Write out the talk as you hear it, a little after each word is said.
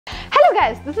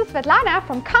Hello guys, this is Svetlana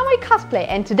from Kamui Cosplay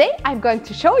and today I'm going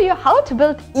to show you how to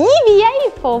build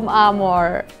EVA foam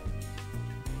armor.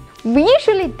 We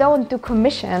usually don't do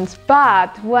commissions,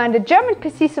 but when the German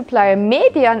PC supplier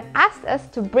Medion asked us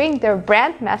to bring their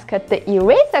brand mascot, the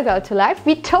ERAZER Girl, to life,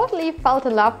 we totally fell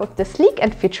in love with the sleek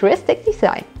and futuristic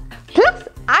design. Plus,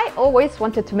 I always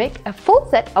wanted to make a full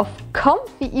set of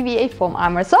comfy EVA foam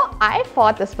armor, so I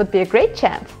thought this would be a great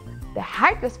chance. The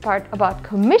hardest part about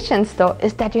commissions though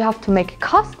is that you have to make a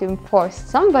costume for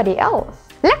somebody else.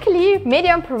 Luckily,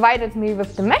 Medion provided me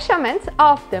with the measurements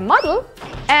of the model,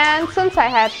 and since I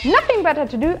had nothing better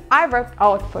to do, I worked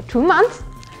out for 2 months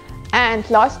and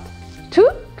lost 2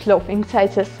 clothing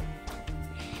sizes.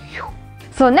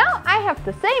 So now I have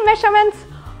the same measurements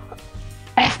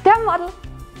as their model.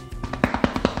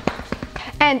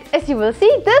 And as you will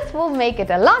see, this will make it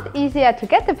a lot easier to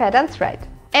get the patterns right.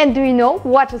 And do you know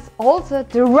what is also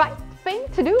the right thing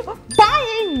to do?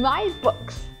 Buying my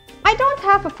books! I don't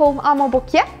have a foam armor book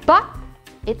yet, but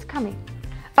it's coming.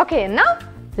 Okay, now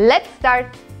let's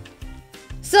start.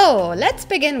 So let's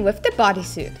begin with the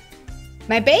bodysuit.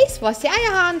 My base was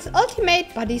Yaya Han's ultimate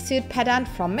bodysuit pattern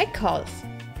from McCall's.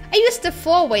 I used a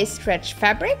 4-way stretch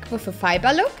fabric with a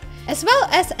fiber look, as well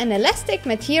as an elastic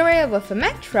material with a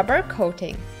matte rubber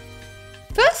coating.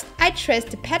 First, I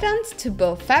traced the patterns to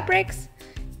both fabrics,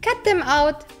 cut them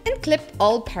out and clipped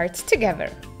all parts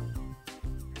together.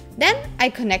 Then I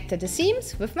connected the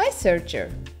seams with my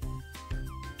serger.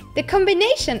 The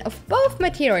combination of both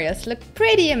materials looked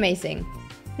pretty amazing.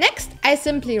 Next, I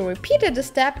simply repeated the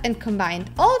step and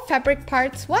combined all fabric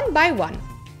parts one by one.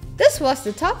 This was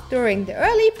the top during the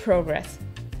early progress.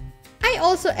 I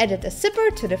also added a zipper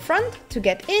to the front to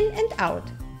get in and out.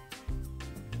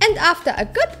 And after a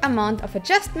good amount of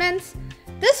adjustments,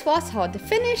 this was how the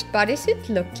finished bodysuit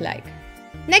looked like.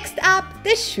 Next up,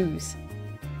 the shoes.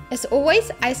 As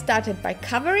always, I started by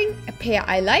covering a pair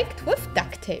I liked with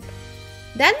duct tape.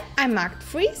 Then I marked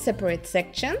 3 separate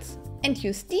sections and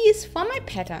used these for my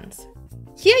patterns.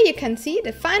 Here you can see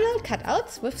the final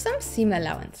cutouts with some seam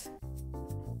allowance.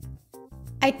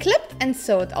 I clipped and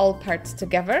sewed all parts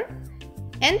together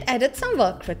and added some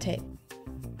Velcro tape.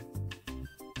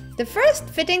 The first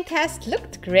fitting test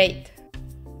looked great.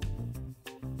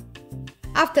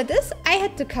 After this, I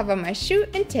had to cover my shoe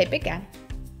and tape again.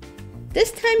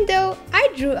 This time though, I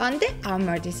drew on the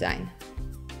armor design.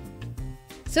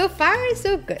 So far,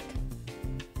 so good.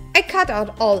 I cut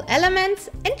out all elements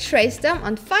and traced them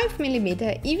on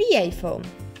 5mm EVA foam.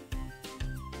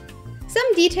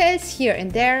 Some details here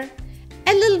and there,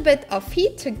 a little bit of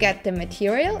heat to get the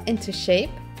material into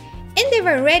shape, and they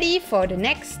were ready for the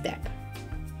next step.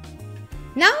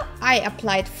 Now I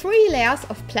applied 3 layers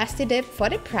of plastic dip for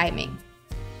the priming.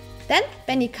 Then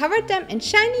Benny covered them in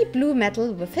shiny blue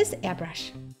metal with his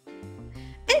airbrush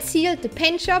and sealed the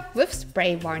paint job with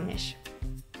spray varnish.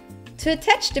 To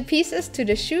attach the pieces to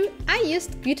the shoe, I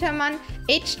used Gütermann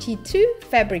HT2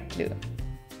 fabric glue.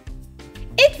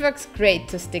 It works great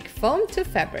to stick foam to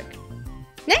fabric.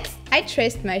 Next, I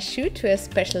traced my shoe to a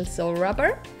special sole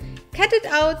rubber, cut it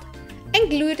out and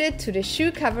glued it to the shoe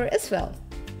cover as well.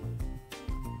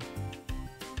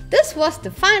 This was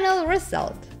the final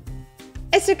result.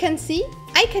 As you can see,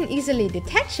 I can easily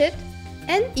detach it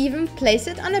and even place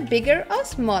it on a bigger or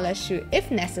smaller shoe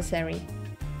if necessary.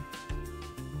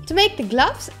 To make the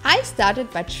gloves, I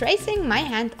started by tracing my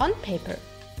hand on paper.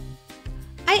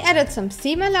 I added some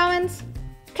seam allowance,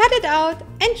 cut it out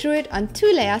and drew it on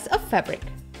 2 layers of fabric.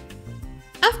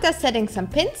 After setting some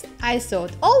pins, I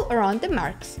sewed all around the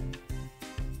marks.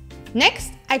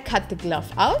 Next, I cut the glove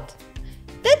out,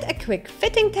 did a quick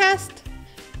fitting test,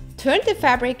 turned the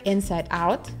fabric inside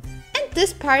out, and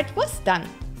this part was done.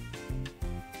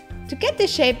 To get the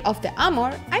shape of the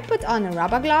armor, I put on a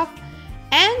rubber glove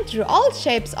and drew all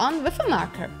shapes on with a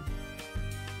marker.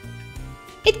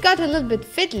 It got a little bit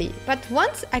fiddly, but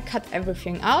once I cut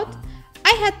everything out, I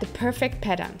had the perfect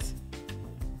patterns.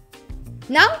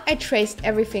 Now I traced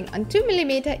everything on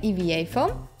 2mm EVA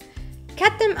foam,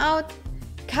 cut them out,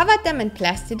 covered them in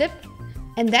plastic dip,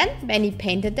 and then Benny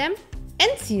painted them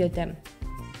and sealed them.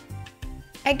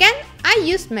 Again, I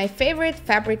used my favorite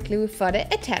fabric glue for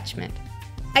the attachment.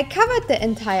 I covered the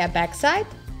entire backside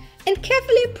and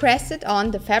carefully pressed it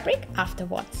on the fabric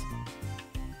afterwards.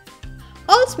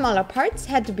 All smaller parts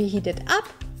had to be heated up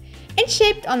and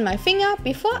shaped on my finger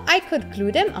before I could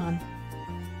glue them on.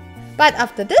 But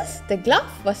after this, the glove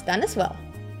was done as well.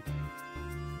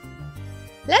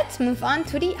 Let's move on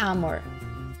to the armor.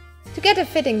 To get a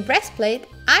fitting breastplate,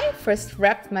 I first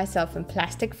wrapped myself in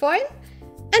plastic foil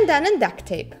and then in duct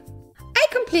tape. I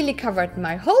completely covered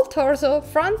my whole torso,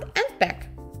 front and back.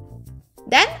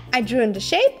 Then I drew in the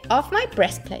shape of my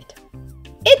breastplate.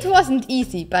 It wasn't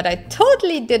easy, but I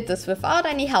totally did this without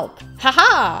any help.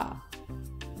 Haha!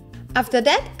 After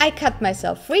that, I cut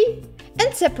myself free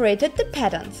and separated the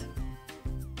patterns.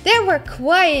 There were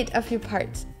quite a few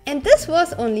parts, and this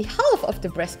was only half of the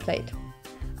breastplate.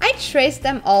 I traced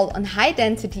them all on high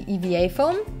density EVA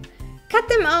foam, cut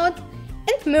them out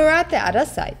and mirrored the other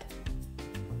side.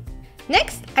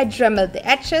 Next, I dremeled the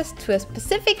edges to a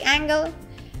specific angle,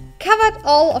 covered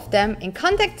all of them in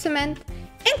contact cement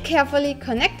and carefully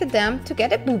connected them to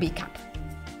get a booby cup.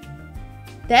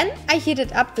 Then I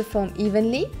heated up the foam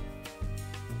evenly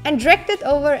and dragged it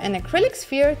over an acrylic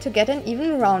sphere to get an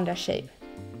even rounder shape.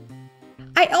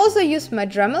 I also used my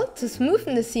Dremel to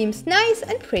smoothen the seams nice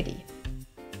and pretty.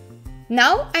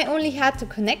 Now I only had to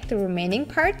connect the remaining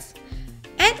parts,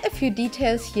 add a few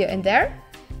details here and there,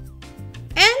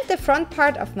 and the front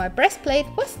part of my breastplate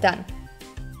was done.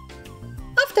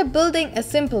 After building a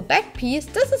simple back piece,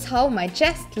 this is how my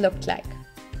chest looked like.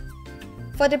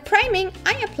 For the priming,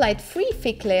 I applied 3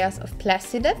 thick layers of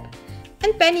Plastidip,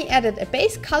 and Benny added a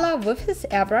base color with his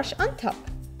airbrush on top.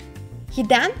 He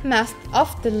then masked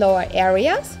off the lower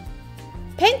areas,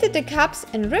 painted the cups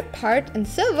and rib part in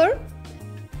silver,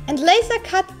 and laser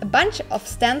cut a bunch of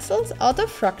stencils out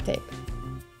of frog tape.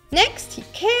 Next, he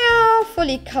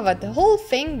carefully covered the whole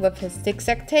thing with his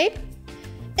zigzag tape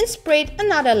and sprayed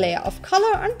another layer of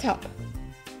color on top.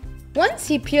 Once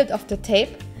he peeled off the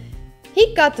tape,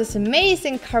 he got this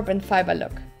amazing carbon fiber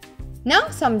look. Now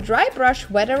some dry brush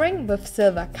weathering with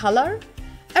silver color,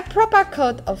 a proper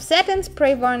coat of satin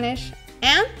spray varnish,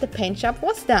 and the paint job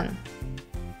was done.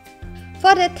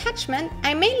 For the attachment,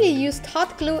 I mainly used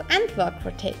hot glue and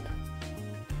Velcro tape.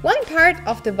 One part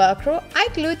of the Velcro I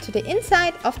glued to the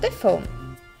inside of the foam.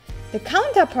 The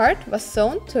counterpart was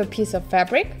sewn to a piece of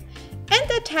fabric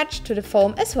and attached to the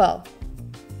foam as well.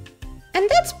 And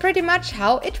that's pretty much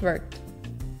how it worked.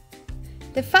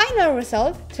 The final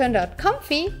result turned out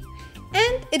comfy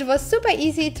and it was super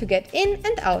easy to get in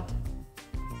and out.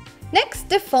 Next,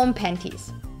 the foam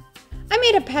panties. I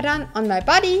made a pattern on my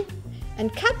body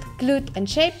and cut, glued and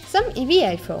shaped some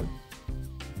EVA foam.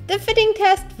 The fitting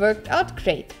test worked out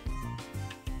great.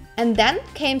 And then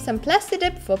came some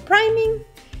Plastidip for priming,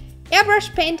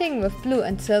 airbrush painting with blue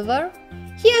and silver,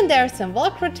 here and there some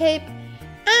Velcro tape,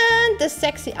 and the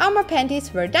sexy armor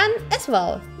panties were done as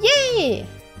well. Yay!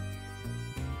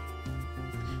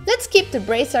 Let's keep the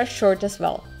bracer short as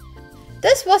well.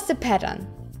 This was the pattern.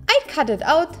 I cut it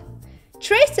out,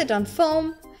 traced it on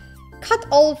foam, cut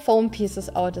all foam pieces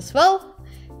out as well,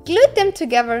 glued them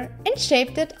together and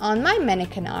shaped it on my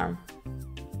mannequin arm.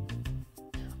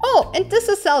 Oh, and this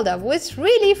is Zelda, who is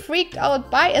really freaked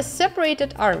out by a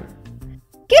separated arm.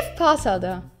 Give paw,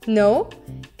 Zelda. No,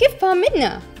 give paw,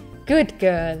 Midna. Good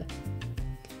girl.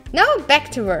 Now back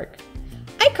to work.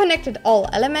 I connected all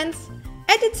elements,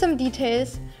 added some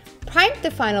details, primed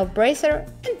the final bracer,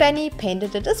 and Benny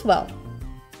painted it as well.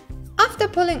 After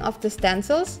pulling off the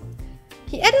stencils,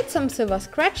 he added some silver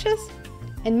scratches,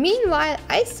 and meanwhile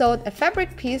I sewed a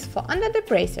fabric piece for under the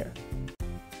bracer.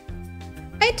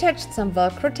 I attached some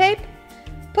Velcro tape,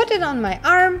 put it on my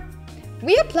arm,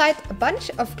 reapplied a bunch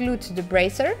of glue to the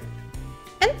bracer,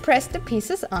 and pressed the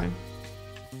pieces on.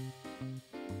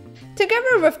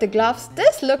 Together with the gloves,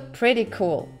 this looked pretty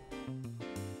cool.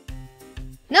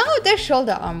 Now the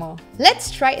shoulder armor.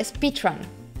 Let's try a speed run.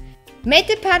 Made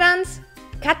the patterns,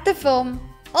 cut the foam,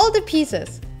 all the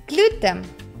pieces, glued them,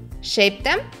 shaped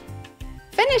them,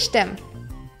 finished them,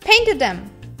 painted them,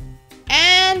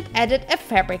 and added a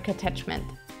fabric attachment.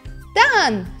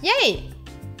 Done! Yay!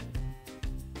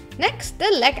 Next, the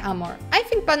leg armor. I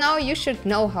think by now you should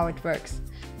know how it works.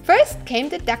 First came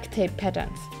the duct tape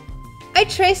patterns. I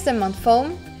traced them on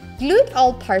foam, glued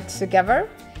all parts together,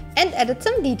 and added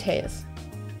some details.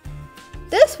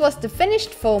 This was the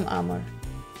finished foam armor.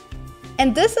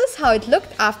 And this is how it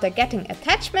looked after getting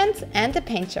attachments and the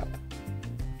paint job.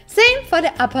 Same for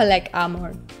the upper leg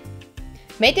armor.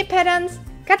 Made the patterns,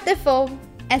 cut the foam,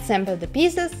 assembled the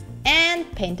pieces and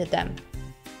painted them.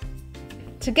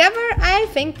 Together I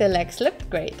think the legs looked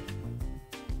great.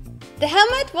 The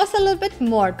helmet was a little bit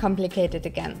more complicated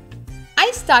again. I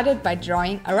started by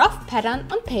drawing a rough pattern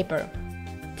on paper,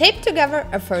 taped together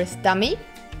a first dummy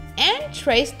and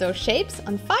traced those shapes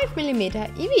on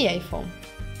 5mm EVA foam.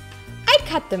 I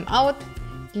cut them out,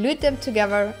 glued them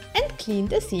together and cleaned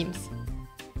the seams.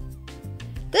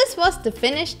 This was the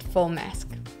finished foam mask.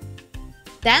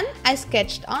 Then I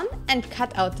sketched on and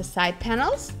cut out the side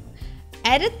panels,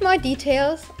 added more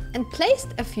details and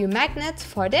placed a few magnets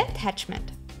for the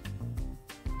attachment.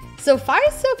 So far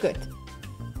so good.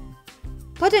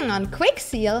 Putting on quick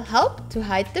seal helped to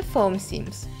hide the foam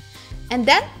seams. And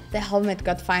then the helmet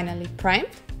got finally primed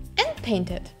and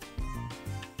painted.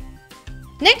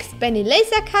 Next, Benny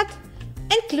laser cut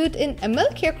and glued in a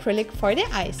milky acrylic for the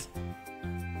eyes.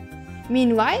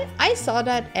 Meanwhile, I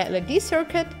soldered a LED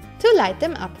circuit to light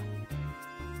them up.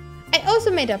 I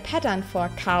also made a pattern for a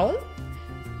cowl,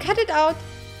 cut it out,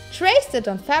 traced it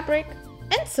on fabric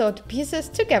and sewed the pieces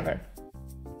together.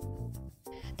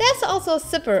 There's also a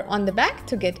zipper on the back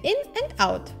to get in and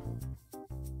out.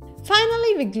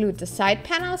 Finally, we glued the side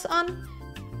panels on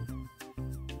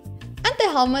and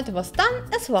the helmet was done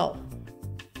as well.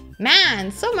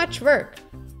 Man, so much work!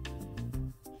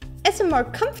 As a more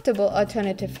comfortable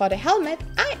alternative for the helmet,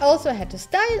 I also had to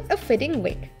style a fitting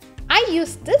wig. I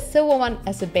used this silver one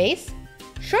as a base,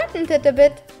 shortened it a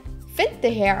bit, thinned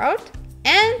the hair out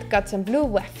and got some blue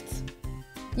wefts.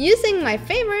 Using my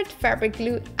favorite fabric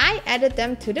glue, I added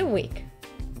them to the wig.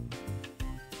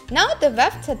 Now the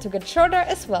wefts had to get shorter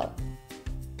as well.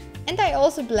 And I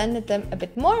also blended them a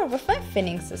bit more with my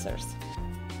thinning scissors.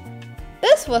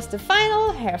 This was the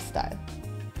final hairstyle.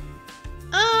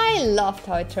 I loved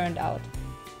how it turned out.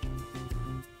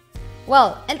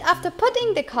 Well, and after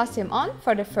putting the costume on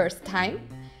for the first time,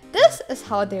 this is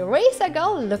how the ERAZER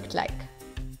Girl looked like.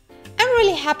 I'm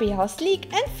really happy how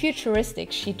sleek and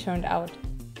futuristic she turned out.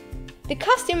 The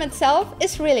costume itself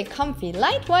is really comfy,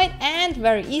 lightweight and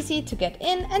very easy to get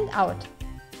in and out.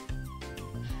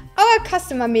 Our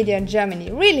customer Medion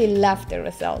Germany really loved the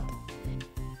result.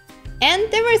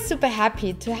 And they were super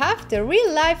happy to have the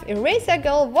real-life ERAZER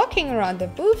Girl walking around the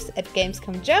booths at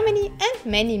Gamescom Germany and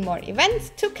many more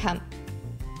events to come.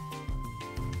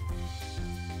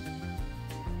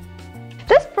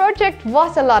 This project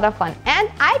was a lot of fun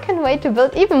and I can wait to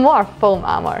build even more foam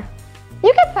armor.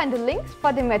 You can find the links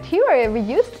for the material we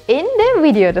used in the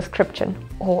video description.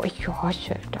 Oh, ja,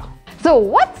 so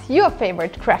what's your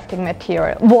favorite crafting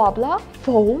material? Warbler?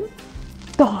 Foam?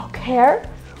 Dog hair?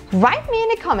 Write me in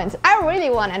the comments, I really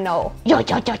want to know.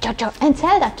 And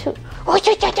Zelda too.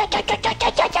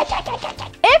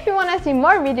 If you want to see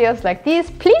more videos like these,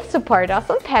 please support us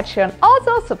on Patreon.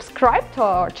 Also subscribe to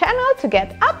our channel to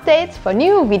get updates for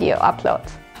new video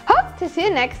uploads. Hope to see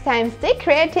you next time. Stay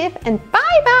creative and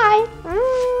bye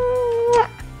bye!